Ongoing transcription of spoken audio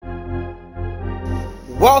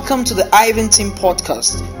Welcome to the Iven Team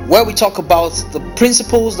podcast, where we talk about the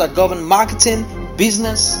principles that govern marketing,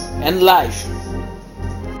 business, and life.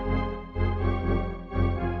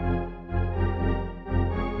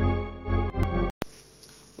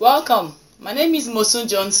 Welcome. My name is Mosun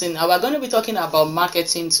Johnson, and we're going to be talking about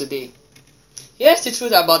marketing today. Here's the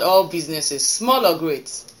truth about all businesses, small or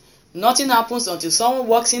great. Nothing happens until someone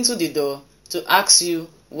walks into the door to ask you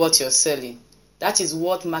what you're selling. That is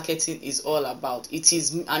what marketing is all about. It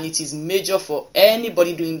is major for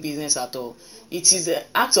anybody doing business at all. It is an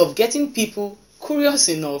act of getting people curious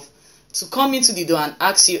enough to come into the door and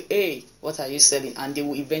ask you, hey, what are you selling? And they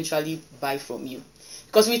will eventually buy from you.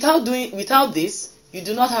 Because without this, you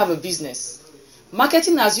do not have a business.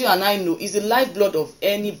 Marketing, as you and I know, is the lifeblood of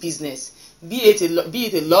any business. Be it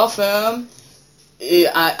a law firm,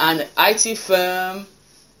 an IT firm,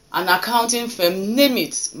 an accounting firm, name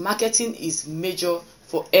it. Marketing is major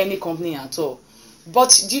for any company at all. But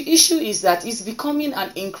the issue is that it's becoming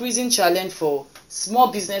an increasing challenge for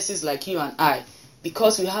small businesses like you and I,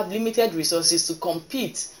 because we have limited resources to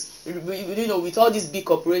compete, with all these big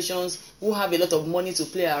corporations who have a lot of money to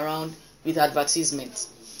play around with advertisements.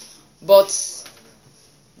 But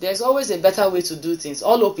there's always a better way to do things.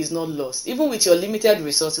 All hope is not lost. Even with your limited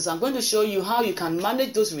resources, I'm going to show you how you can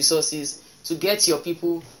manage those resources to get your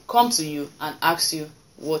people come to you and ask you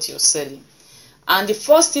what you're selling. And the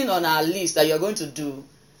first thing on our list that you're going to do,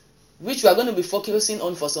 which we are going to be focusing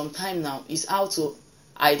on for some time now, is how to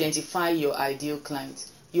identify your ideal client.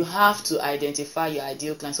 You have to identify your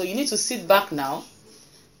ideal client. So you need to sit back now,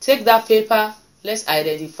 take that paper, let's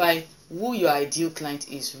identify who your ideal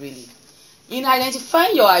client is really. In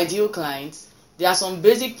identifying your ideal client, there are some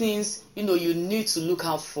basic things you need to look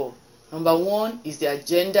out for. Number one is their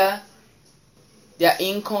gender, their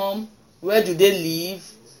income, where do they live,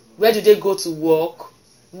 where do they go to work,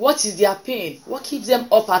 what is their pain, what keeps them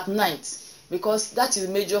up at night, because that is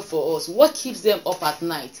major for us. What keeps them up at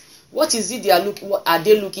night? What is it what are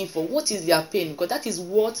they looking for? What is their pain? Because that is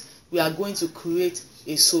what we are going to create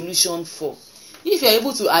a solution for. If you are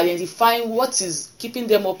able to identify what is keeping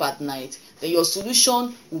them up at night, then your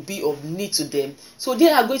solution will be of need to them. So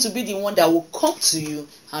they are going to be the one that will come to you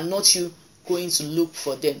and not you going to look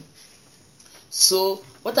for them. So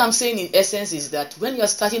what I'm saying in essence is that when you're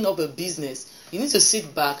starting up a business, you need to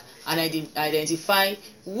sit back and identify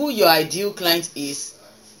who your ideal client is,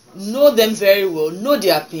 know them very well, know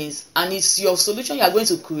their pains, and it's your solution you are going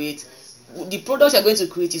to create. The product you are going to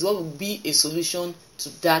create is what will be a solution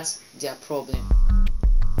to their problem.